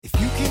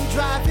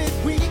drive it,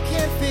 we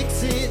can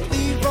fix it.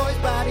 Leroy's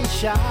Body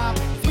Shop.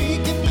 We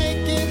can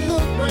make it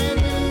look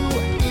brand new.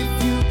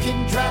 If you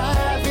can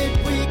drive it,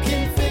 we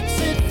can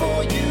fix it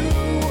for you.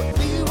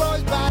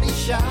 Leroy's Body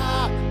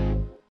Shop.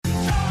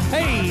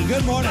 Hey,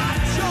 good morning.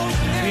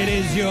 It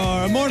is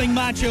your morning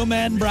Macho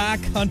Man, Brock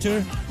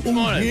Hunter. Good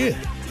morning.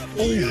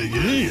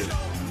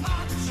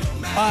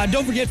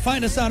 Don't forget,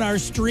 find us on our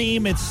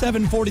stream. It's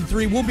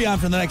 7:43. We'll be on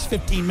for the next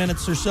 15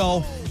 minutes or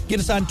so. Get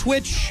us on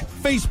Twitch,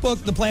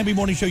 Facebook, the Plan B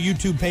Morning Show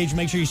YouTube page.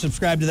 Make sure you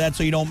subscribe to that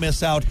so you don't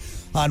miss out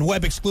on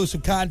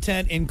web-exclusive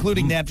content,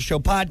 including the After Show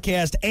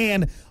podcast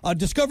and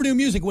Discover New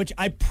Music, which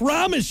I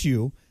promise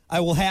you I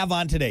will have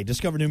on today.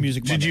 Discover New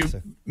Music. Did you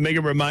make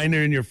a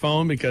reminder in your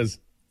phone? Because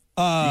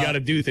you got to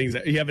do things.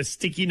 You have a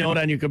sticky note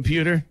on your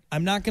computer?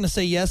 I'm not going to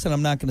say yes, and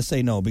I'm not going to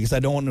say no, because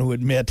I don't want to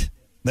admit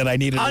that I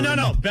needed to.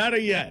 No. Better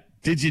yet.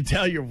 Did you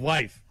tell your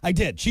wife? I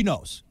did. She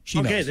knows.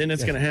 Okay, then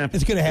it's going to happen.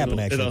 It's going to happen,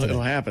 actually.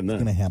 It'll happen then.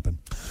 It's going to happen.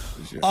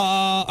 Sure.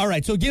 All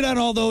right, so get on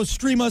all those.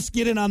 Stream us.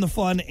 Get in on the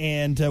fun.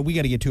 And we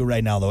got to get to it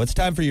right now, though. It's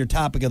time for your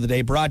topic of the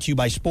day, brought to you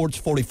by Sports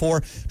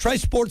 44. Try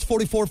Sports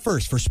 44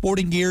 first for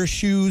sporting gear,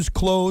 shoes,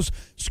 clothes,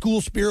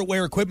 school spirit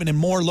wear, equipment, and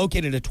more.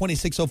 Located at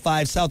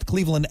 2605 South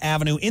Cleveland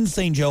Avenue in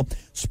St. Joe.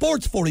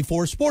 Sports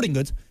 44, sporting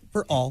goods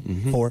for all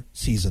 4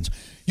 seasons.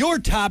 Your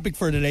topic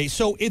for today,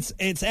 so it's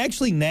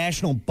actually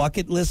National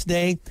Bucket List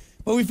Day.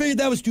 But we figured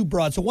that was too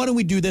broad, so why don't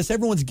we do this?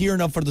 Everyone's gearing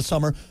up for the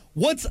summer.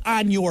 What's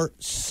on your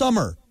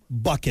summer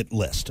bucket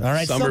list? All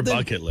right, summer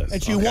bucket list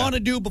that you want to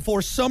do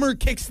before summer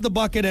kicks the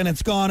bucket and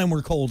it's gone and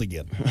we're cold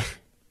again.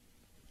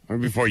 Or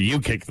before you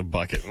kick the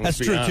bucket. That's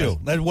true too.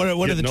 What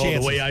are the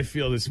chances? The way I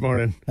feel this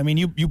morning. I mean,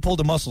 you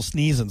pulled a muscle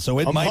sneezing, so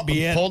it might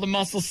be it. Pulled a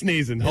muscle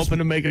sneezing, hoping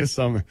to make it a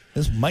summer.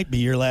 This might be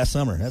your last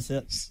summer. That's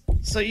it.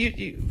 So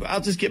I'll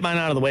just get mine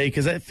out of the way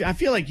because I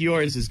feel like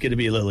yours is going to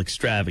be a little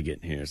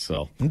extravagant here.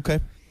 So okay.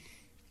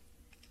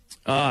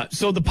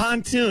 So the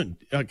pontoon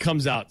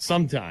comes out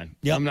sometime.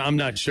 Yep. I'm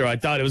not sure. I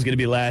thought it was going to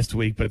be last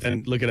week, but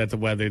then looking at the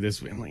weather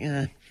this week, I'm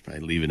like,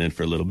 probably leave it in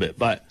for a little bit.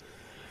 But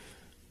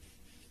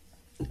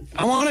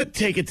I want to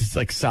take it to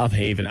like South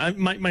Haven.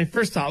 My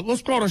first thought,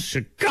 let's go to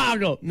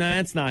Chicago. Nah,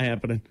 that's not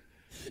happening.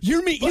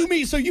 You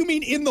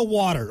mean in the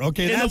water?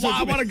 Okay, I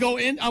want to go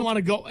in. I want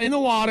to go in the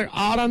water,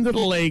 out onto the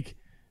lake,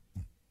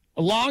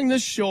 along the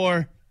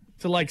shore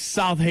to like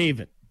South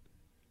Haven.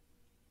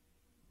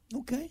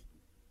 Okay.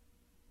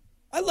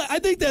 I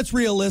think that's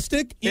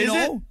realistic. You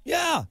know? It?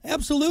 Yeah,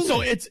 absolutely.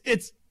 So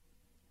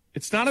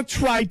it's not a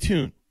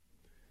tri-tune.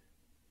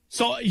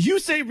 So you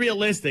say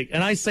realistic,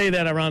 and I say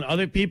that around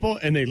other people,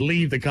 and they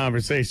leave the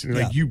conversation.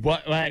 Like, you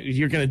what?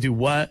 You're going to do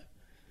what?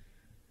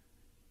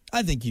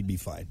 I think you'd be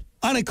fine.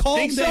 On a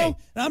calm day. So?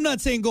 I'm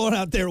not saying going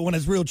out there when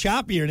it's real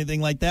choppy or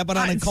anything like that, but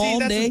on a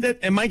calm day.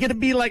 Am I going to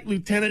be like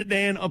Lieutenant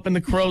Dan up in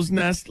the crow's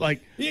nest?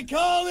 Like, you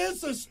call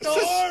this a storm?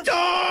 It's a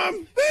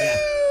storm! Yeah.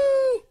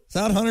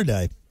 South Hunter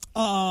died.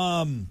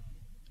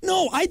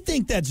 No, I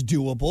think that's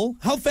doable.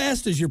 How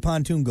fast does your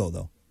pontoon go,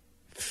 though?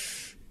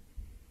 It's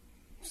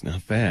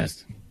not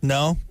fast.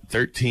 No?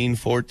 13,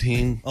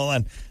 14. Hold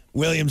on.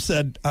 William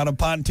said on a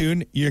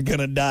pontoon, you're going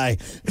to die.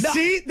 No,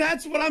 see,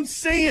 that's what I'm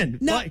saying.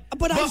 No,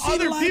 but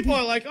other people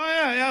are like, oh,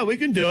 yeah, we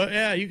can do it.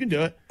 Yeah, you can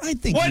do it. I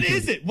think. What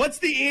is it? What's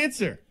the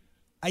answer?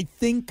 I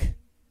think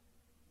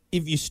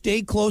if you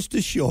stay close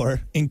to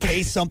shore in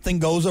case something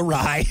goes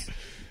awry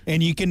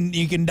and you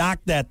can dock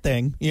that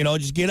thing,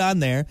 just get on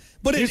there.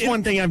 But here's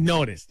one thing I've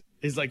noticed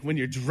is like when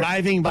you're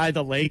driving by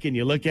the lake and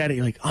you look at it,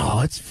 you're like,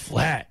 oh, it's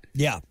flat.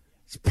 Yeah.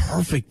 It's a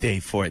perfect day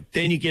for it.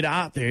 Then you get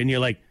out there and you're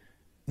like,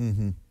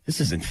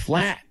 this isn't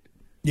flat.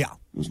 Yeah.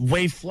 It was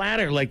way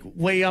flatter, like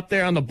way up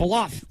there on the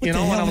bluff, when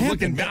I was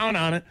looking down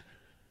on it.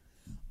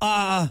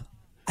 I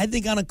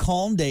think on a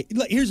calm day,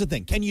 here's the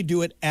thing. Can you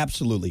do it?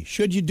 Absolutely.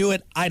 Should you do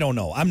it? I don't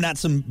know. I'm not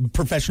some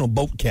professional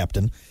boat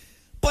captain.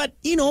 But,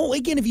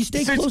 again, if you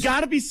stay close. There's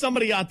got to be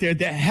somebody out there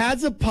that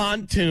has a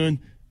pontoon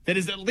that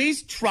has at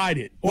least tried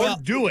it or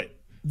do it.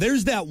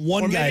 There's that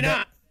one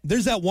guy.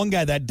 There's that one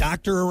guy, that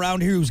doctor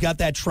around here who's got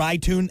that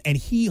tri-tune, and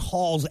he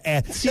hauls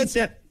ass. That's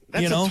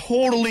a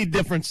totally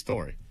different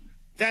story.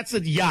 That's a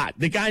yacht.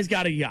 The guy's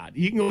got a yacht.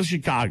 He can go to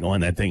Chicago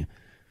on that thing.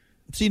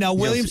 See, now,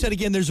 William said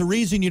again, there's a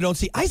reason you don't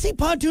see. I see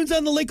pontoons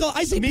on the lake.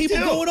 I see people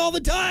going all the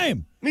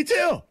time. Me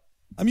too.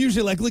 I'm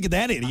usually like, look at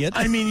that idiot.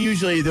 I mean,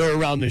 usually they're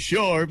around the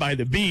shore by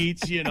the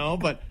beach,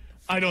 but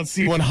I don't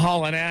see one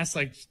hauling ass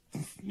like,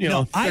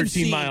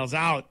 13 miles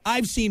out.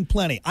 I've seen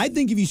plenty. I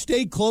think if you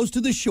stay close to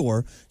the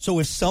shore, so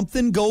if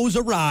something goes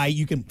awry,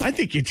 you can. I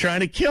think you're trying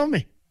to kill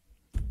me.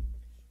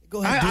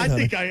 Go ahead. I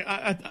think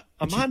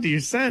I'm onto your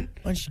scent.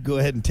 Why don't you go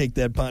ahead and take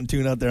that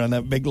pontoon out there on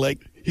that big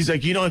lake? He's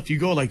like, if you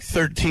go like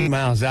 13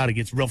 miles out, it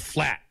gets real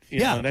flat.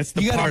 That's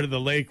the part of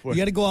the lake where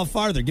you got to go out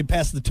farther, get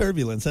past the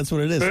turbulence. That's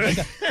what it is.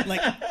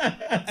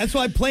 That's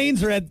why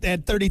planes are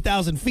at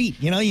 30,000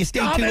 feet. You stay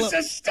too low. It's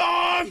a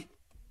storm.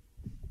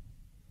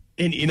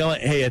 And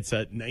hey, it's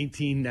a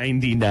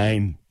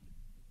 1999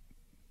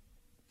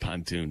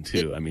 pontoon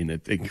too.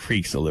 It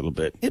creaks a little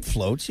bit. It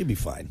floats. You'll be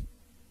fine.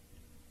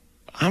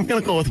 I'm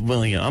going to go with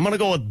William. I'm going to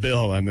go with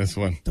Bill on this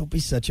one. Don't be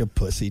such a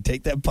pussy.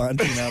 Take that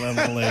pontoon out on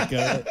the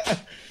lake.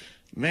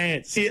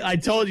 Man, see, I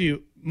told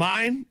you,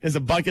 mine is a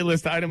bucket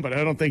list item, but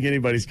I don't think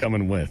anybody's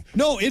coming with.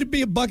 No, it'd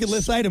be a bucket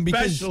list item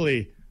because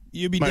Especially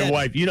you'd be my dead.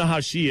 wife. You know how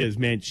she is,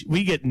 man.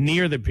 We get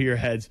near the pier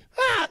heads.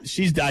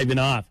 She's diving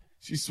off.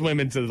 She's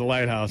swimming to the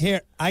lighthouse.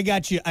 Here, I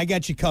got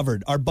you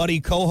covered. Our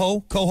buddy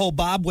Coho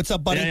Bob, what's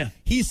up, buddy? Yeah.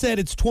 He said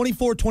it's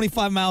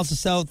 25 miles to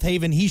South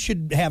Haven. He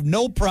should have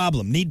no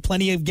problem. Need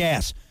plenty of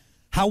gas.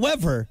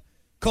 However,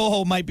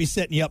 Coho might be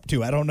setting you up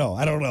too. I don't know.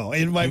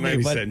 It might He might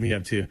be but, setting me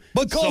up too.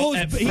 But Coho's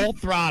at full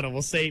throttle,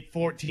 we'll say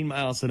 14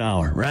 miles an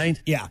hour,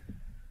 right? Yeah.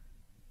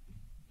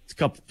 It's a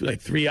couple,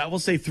 like 3 hours. We'll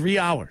say 3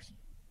 hours.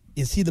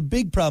 You see, the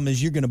big problem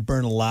is you're going to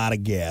burn a lot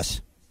of gas.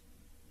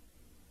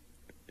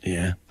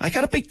 Yeah. I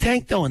got a big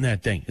tank, though, in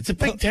that thing. It's a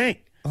big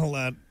tank. Hold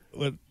on.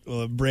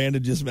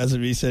 Brandon just messaged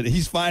me. He said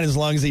he's fine as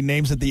long as he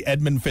names it the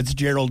Edmund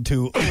Fitzgerald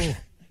 2.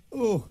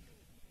 Oh.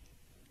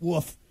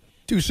 Woof.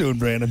 Too soon,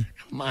 Brandon.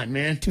 Come on,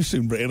 man. Too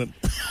soon, Brandon.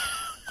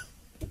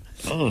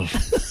 Oh.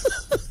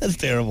 That's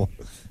terrible.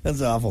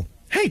 That's awful.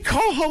 Hey,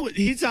 Coho,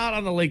 he's out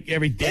on the lake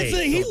every day.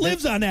 He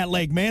lives on that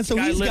lake, man, so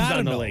Guy he's lives got to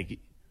on the know. lake.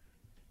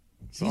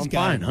 So He's I'm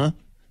gotta fine, know. huh?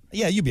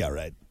 Yeah, you'll be all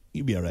right.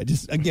 You'll be all right.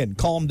 Just, again,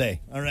 calm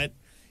day, all right?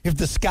 If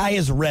the sky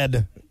is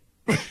red,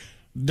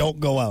 don't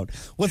go out.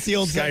 What's the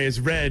old Sky saying? is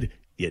red,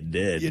 you're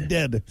dead. You're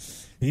dead.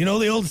 You know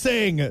the old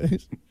saying,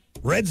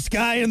 red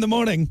sky in the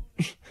morning.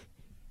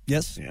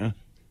 Yes? Yeah.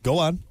 Go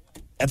on.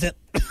 That's it.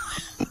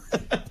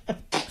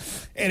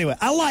 Anyway,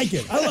 I like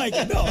it.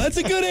 No, that's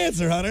a good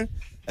answer, Hunter.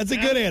 That's a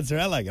good answer.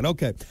 I like it.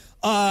 Okay.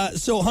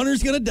 So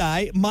Hunter's going to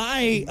die.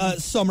 My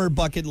summer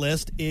bucket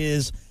list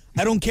is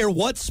I don't care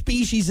what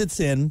species it's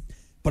in,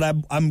 but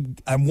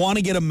I want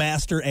to get a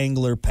master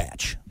angler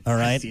patch. All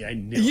right. See, I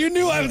knew you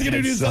knew I was going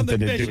to do something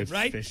to do fishing, with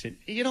right? fishing.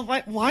 You know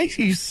what? Why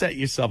do you set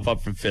yourself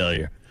up for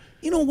failure?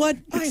 You know what?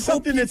 It's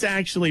something that's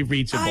actually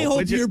reachable. I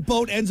hope your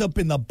boat ends up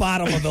in the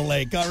bottom of the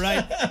lake, all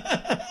right?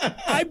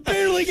 I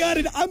barely got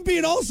it. I'm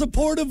being all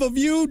supportive of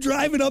you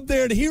driving up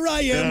there, and here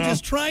I am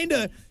just trying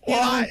to.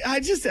 Well, I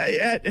just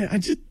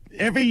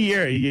every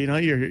year, you know,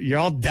 you're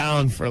all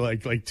down for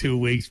like 2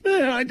 weeks.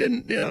 Man, I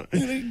didn't, you know. I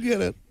didn't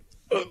get it.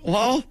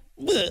 Well,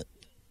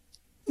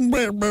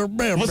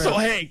 so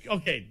hey,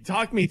 okay,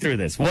 talk me through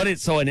this. What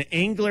is an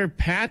angler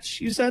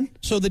patch? You said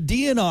So the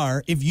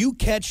DNR, if you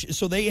catch,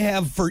 so they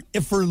have for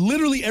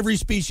literally every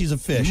species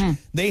of fish,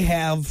 they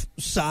have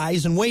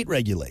size and weight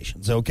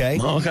regulations. Okay.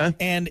 Oh, okay.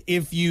 And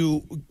if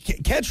you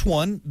catch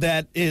one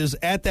that is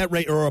at that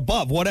rate or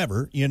above,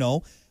 whatever, you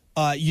know,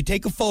 you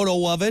take a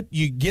photo of it,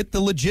 you get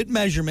the legit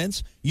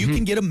measurements, you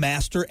can get a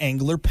master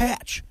angler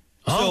patch.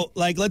 So,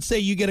 like, let's say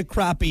you get a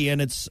crappie,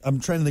 and I'm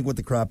trying to think what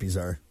the crappies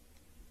are.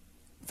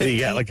 you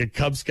got like a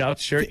Cub Scout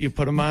shirt you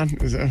put them on.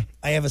 Is that...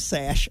 I have a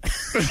sash.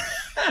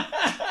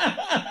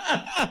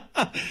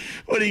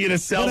 What are you going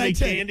to sell But I me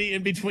tell- candy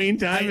in between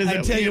time? Is I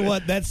that tell you you're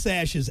what, that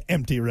sash is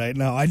empty right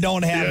now. I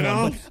don't have You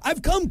know? one. But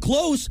I've come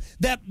close.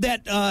 That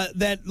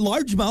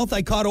largemouth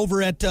I caught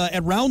over at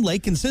Round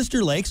Lake and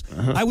Sister Lakes,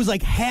 I was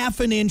like half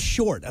an inch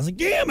short. I was like,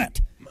 damn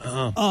it.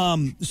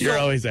 You're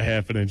always a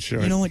half an inch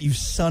short. You know what, you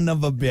son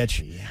of a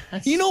bitch.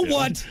 Yes, you know dude.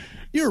 what?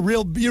 You're a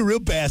real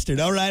bastard,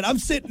 all right? I'm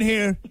sitting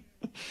here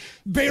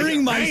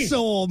bearing my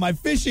soul, my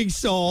fishing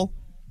soul,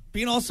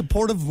 being all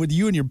supportive with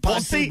you and your Well,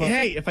 podcast. see,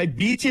 hey, if I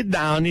beat you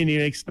down and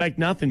you expect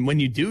nothing, when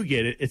you do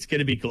get it, it's going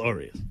to be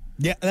glorious.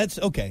 Yeah, that's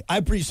okay.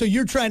 So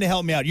you're trying to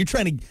help me out. You're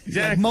trying to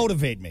Exactly.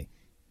 motivate me.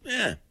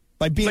 Yeah.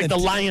 By being It's like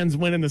the Lions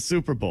winning the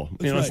Super Bowl.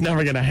 You know, it's right.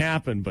 never going to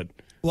happen, but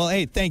Well,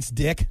 hey, thanks,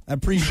 Dick. I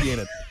appreciate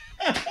it.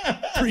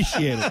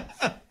 Appreciate it.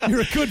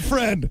 You're a good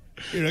friend.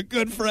 You're a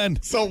good friend.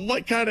 so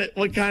what kind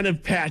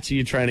of patch are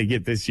you trying to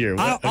get this year?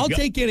 I'll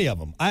take any of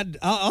them.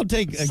 I'll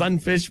take.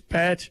 Sunfish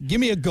patch. Give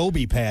me a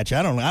goby patch.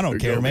 I don't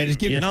care, man. Just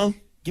give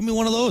me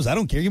one of those. I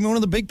don't care. Give me one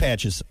of the big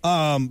patches.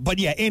 But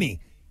yeah, any.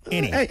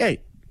 Hey,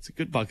 it's a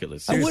good bucket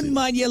list. I wouldn't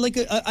mind. Yeah, like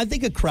I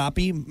think a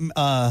crappie,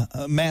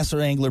 a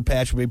master angler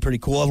patch would be pretty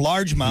cool. A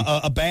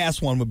largemouth, a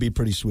bass one would be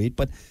pretty sweet.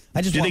 But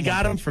I just Do want they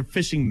got one them for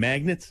fishing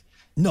magnets?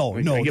 No,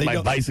 I no. get They my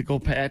don't. bicycle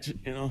patch.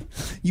 You know,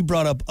 You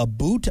brought up a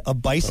boot, a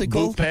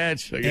bicycle, boot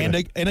patch, and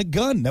a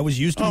gun that was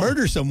used to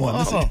murder someone.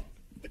 Oh,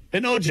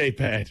 an OJ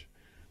patch.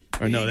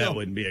 Or no, you that go.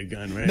 wouldn't be a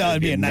gun, right? No,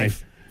 it'd be a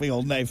knife. Big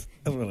old knife.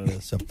 That's what it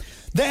is. So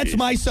that's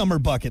my summer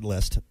bucket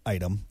list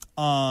item.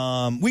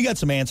 We got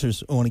some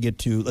answers I want to get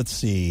to. Let's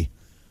see.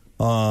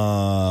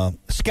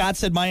 Scott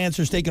said my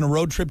answer is taking a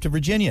road trip to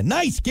Virginia.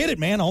 Nice. Get it,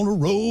 man. On the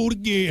road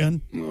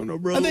again. On the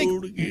road I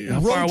think again. How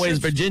road far away is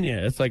trips- Virginia?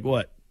 It's like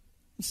what?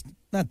 It's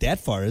not that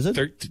far, is it?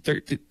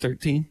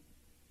 13?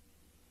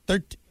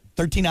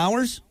 13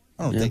 hours?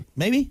 I don't think.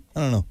 Maybe?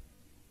 I don't know.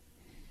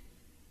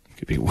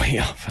 Could be way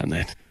off on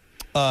that.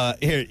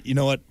 Here, you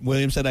know what?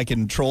 William said I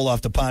can troll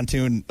off the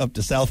pontoon up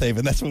to South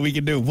Haven. That's what we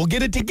can do. We'll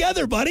get it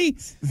together, buddy.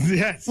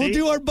 Yeah, see? We'll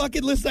do our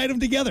bucket list item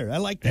together. I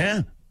like that.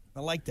 Yeah. I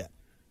like that.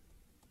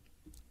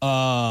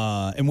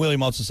 And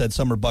William also said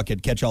summer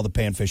bucket, catch all the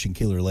panfish in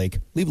Keeler Lake.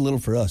 Leave a little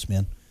for us,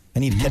 man. I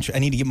need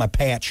to get my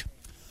patch.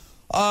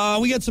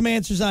 We got some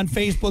answers on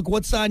Facebook.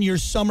 What's on your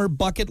summer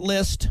bucket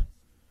list?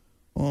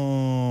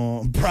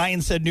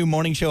 Brian said new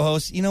morning show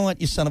host. You know what,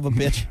 you son of a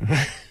bitch.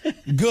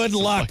 Good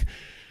luck.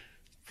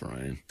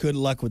 Brian. Good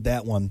luck with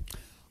that one.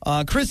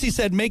 Chrissy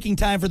said making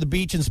time for the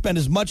beach and spend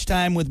as much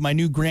time with my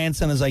new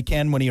grandson as I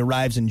can when he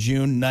arrives in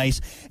June. Nice.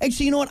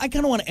 Actually, you know what? I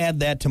kind of want to add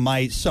that to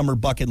my summer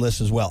bucket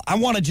list as well. I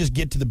want to just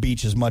get to the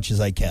beach as much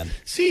as I can.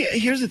 See,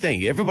 here's the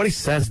thing. Everybody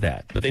says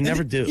that, but they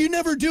never do. You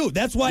never do.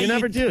 That's why you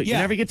never do. Yeah. You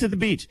never get to the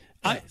beach.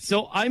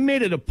 So I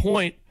made it a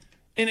point,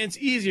 and it's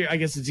easier. I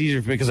guess it's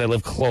easier for me because I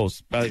live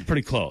close,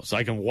 pretty close. So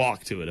I can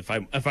walk to it if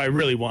I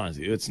really want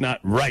to. It's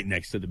not right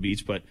next to the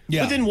beach, but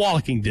within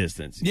walking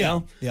distance. You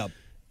know? Yeah.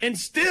 And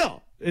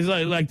still, it's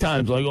like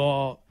times like,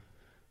 oh,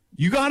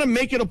 you got to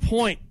make it a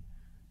point.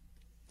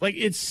 Like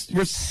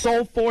we're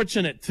so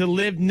fortunate to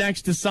live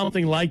next to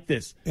something like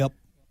this. Yep.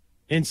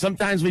 And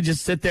sometimes we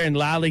just sit there and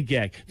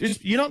lollygag.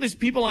 There's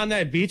people on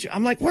that beach.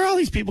 I'm like, where are all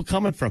these people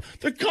coming from?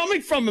 They're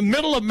coming from the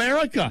middle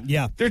America.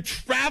 Yeah. They're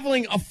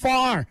traveling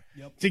afar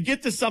to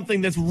get to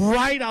something that's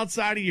right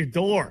outside of your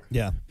door.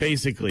 Yeah.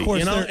 Basically. Of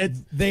course,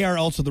 they are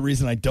also the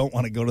reason I don't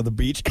want to go to the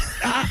beach.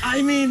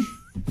 I mean...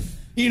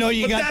 You know,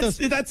 that's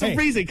the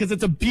reason, because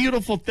it's a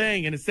beautiful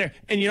thing, and it's there.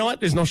 And you know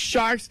what? There's no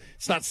sharks.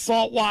 It's not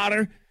salt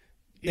water.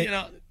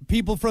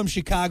 People from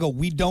Chicago,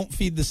 we don't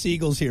feed the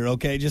seagulls here,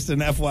 okay? Just an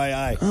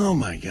FYI. Oh,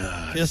 my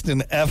God. Just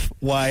an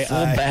FYI.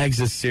 Full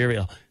bags of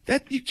cereal.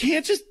 That you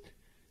can't just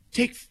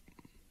take...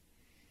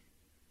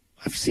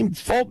 I've seen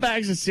full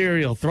bags of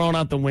cereal thrown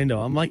out the window.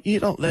 I'm like,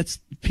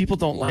 people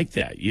don't like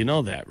that. You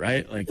know that,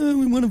 right? Like,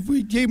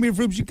 we came here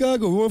from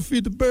Chicago. We want to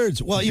feed the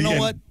birds. Well, you know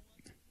what?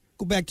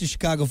 Go back to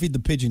Chicago, feed the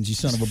pigeons, you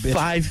son of a bitch.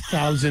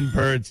 5,000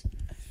 birds.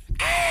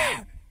 All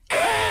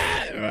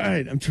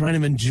right, I'm trying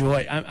to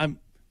enjoy.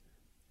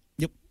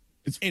 Yep.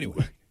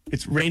 Anyway,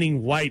 it's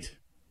raining white.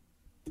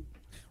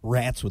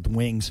 Rats with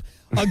wings.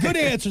 A good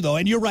answer, though,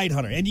 and you're right,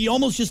 Hunter. And you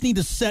almost just need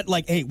to set,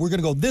 like, hey, we're going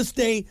to go this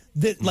day.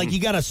 Like, you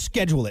got to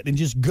schedule it and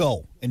just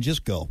go.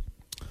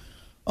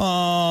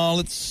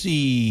 Let's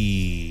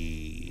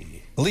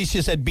see.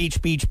 Alicia said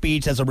beach, beach,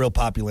 beach. That's a real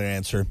popular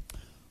answer.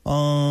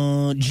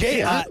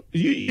 Jay,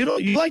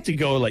 you like to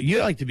go you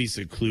like to be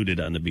secluded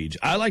on the beach.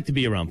 I like to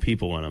be around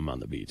people when I'm on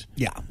the beach.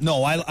 Yeah,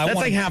 no, that's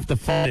like half the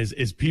fun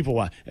is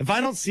people. If I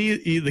don't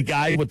see the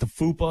guy with the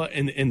fupa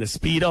and the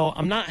Speedo,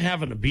 I'm not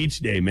having a beach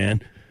day,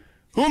 man.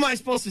 Who am I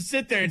supposed to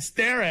sit there and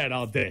stare at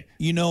all day?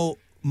 You know,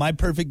 my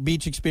perfect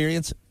beach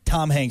experience: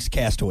 Tom Hanks'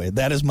 Castaway.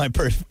 That is my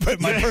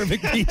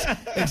perfect beach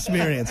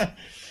experience.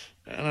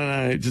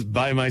 Just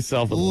by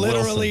myself.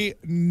 Literally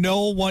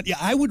no one. Yeah,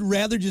 I would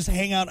rather just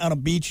hang out on a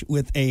beach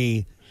with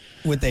a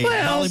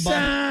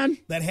volleyball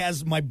that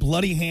has my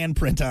bloody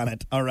handprint on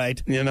it. All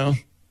right,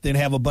 than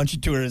have a bunch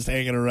of tourists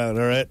hanging around.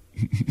 All right.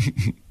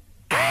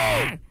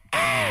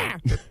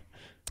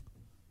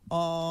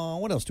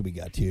 What else do we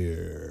got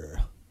here?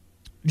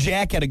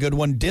 Jack had a good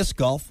one. Disc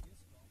golf,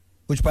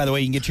 which, by the way,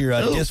 you can get your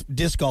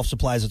disc golf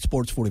supplies at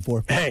Sports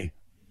 44. Hey.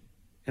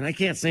 And I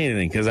can't say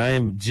anything because I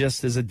am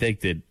just as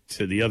addicted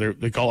to the other.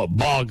 They call it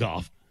ball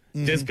golf.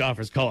 Mm-hmm. Disc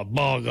golfers call it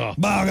ball golf.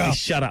 Ball golf. Hey,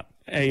 shut up.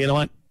 Hey, you know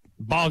what?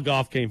 Ball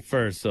golf came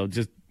first, so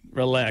just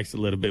relax a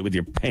little bit with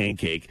your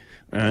pancake.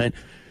 All right.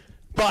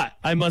 But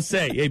I must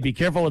say, hey, be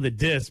careful with the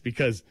disc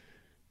because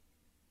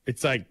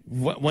it's like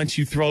once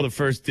you throw the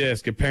first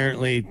disc,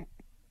 apparently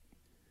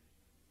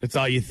it's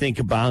all you think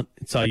about.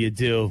 It's all you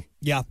do.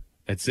 Yeah.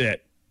 That's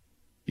it.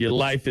 Your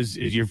life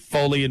you're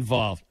fully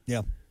involved.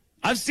 Yeah.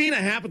 I've seen it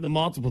happen to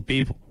multiple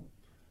people.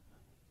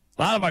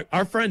 A lot of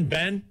our friend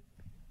Ben.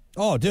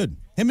 Oh, dude.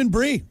 Him and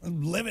Bree.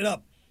 Live it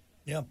up.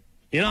 Yeah.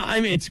 I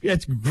mean,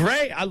 it's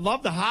great. I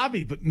love the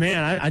hobby, but,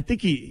 man, I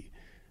think he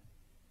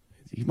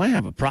might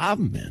have a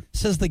problem, man.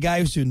 Says the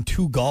guy who's doing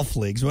 2 golf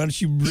leagues. Why don't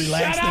you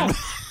relax? Shut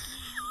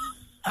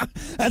up!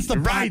 That's the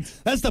right.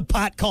 pot. That's the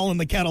pot calling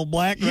the kettle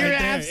black. You're right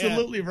there.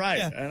 absolutely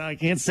right, and I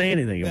can't say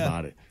anything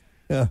about it.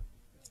 Yeah.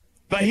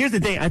 But here's the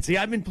thing.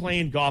 I've been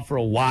playing golf for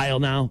a while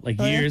now,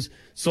 years.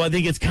 So I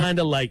think it's kind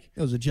of like.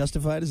 Was it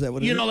justified? Is that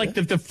what it is? Like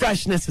the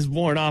freshness is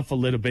worn off a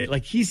little bit.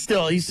 Like he's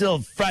still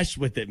fresh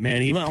with it,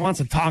 man. He wants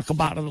to talk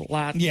about it a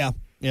lot. Yeah.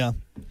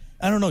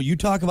 I don't know. You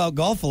talk about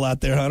golf a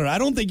lot there, Hunter. I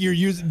don't think you're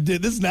using.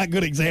 This is not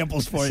good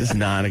examples for you. This is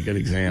not a good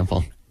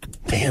example.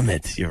 Damn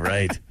it. You're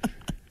right.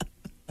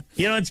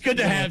 It's good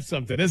to have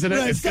something, isn't it?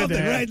 Right, it's something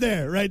good to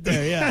have. right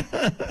there.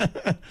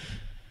 Yeah.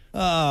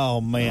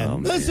 Oh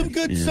man, that's some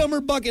good summer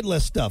bucket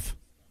list stuff.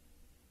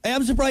 Hey,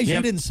 I'm surprised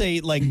you didn't say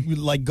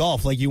like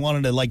golf, like you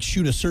wanted to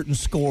shoot a certain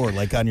score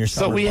on your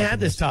summer. So we had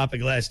this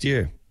topic last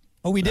year.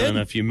 Oh, we did? I don't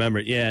know if you remember.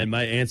 Yeah, and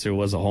my answer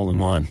was a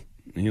hole-in-one.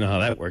 You know how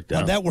that worked out.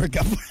 How'd that work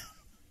out?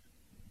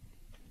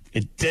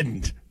 It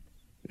didn't.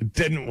 It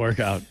didn't work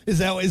out. Is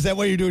that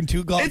why you're doing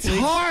 2 golf leagues? It's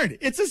hard.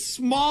 It's a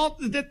small.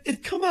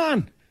 Come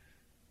on.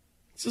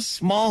 It's a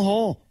small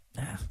hole.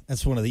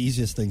 That's one of the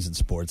easiest things in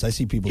sports. I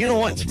see people. You know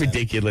what's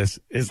ridiculous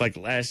is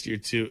last year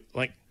too.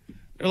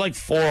 They're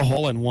 4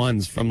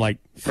 hole-in-ones from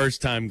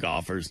first-time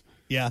golfers.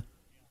 Yeah.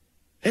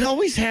 It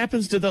always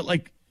happens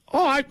to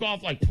I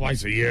golf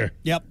twice a year.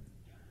 Yep.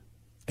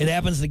 It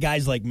happens to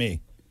guys like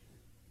me.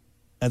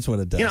 That's what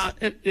it does. You know,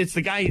 it's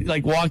the guy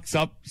like walks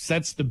up,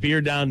 sets the beer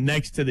down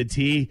next to the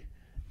tee,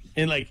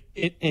 and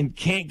and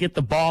can't get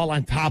the ball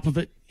on top of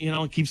it. You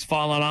know, it keeps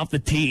falling off the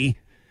tee.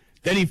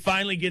 Then he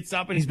finally gets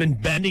up, and he's been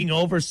bending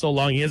over so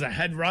long. He has a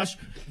head rush,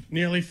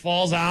 nearly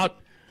falls out,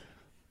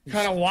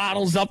 kind of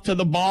waddles up to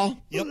the ball.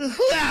 Yep.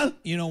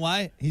 You know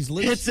why? He's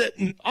loose. Hits it,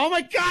 and oh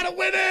my God, it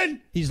went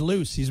in! He's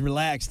loose. He's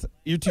relaxed.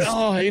 You're too.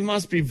 Oh, he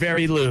must be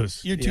very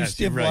loose. You're too Yes,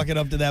 stiff right. walking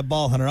up to that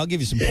ball, Hunter. I'll give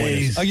you some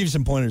pointers. Jeez. I'll give you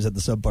some pointers at the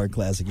Subpar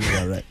Classic. You'll be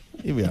all right.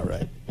 You'll be all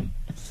right.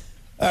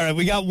 All right,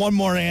 we got one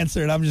more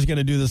answer, and I'm just going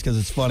to do this because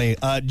it's funny.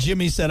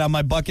 Jimmy said on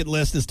my bucket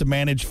list is to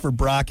manage for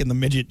Brock in the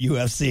midget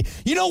UFC.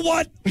 You know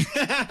what?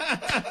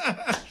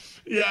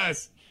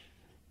 Yes.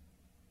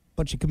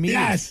 Bunch of comedians.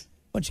 Yes.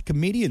 Bunch of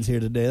comedians here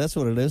today. That's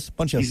what it is.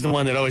 Bunch of. He's the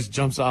one that always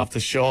jumps off the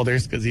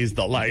shoulders because he's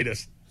the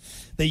lightest.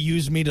 They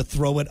use me to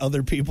throw at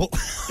other people.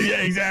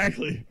 Yeah,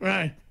 exactly.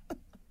 Right.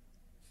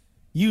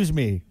 Use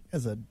me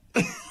as a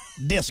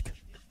disc.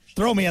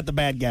 Throw me at the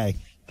bad guy.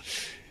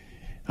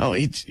 Oh,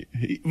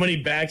 when he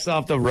backs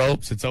off the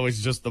ropes, it's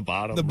always just the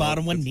bottom. The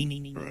bottom rope. one. Ding,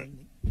 ding, ding,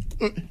 ding,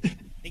 ding.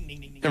 Ding, ding, ding,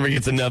 ding. Never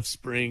gets enough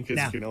spring because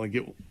Nah. you can only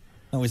get.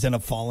 Always end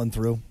up falling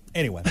through.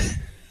 Anyway.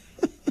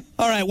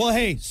 All right. Well,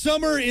 hey,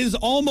 summer is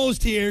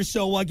almost here,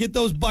 so get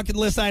those bucket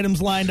list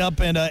items lined up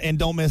and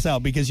don't miss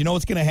out because you know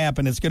what's going to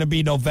happen. It's going to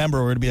be November.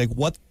 We're going to be like,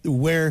 what,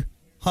 where,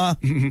 huh,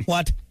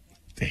 what?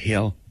 The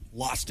hell.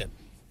 Lost it.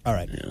 All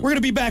right. We're going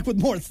to be back with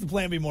more. It's the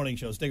Plan B Morning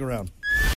Show. Stick around.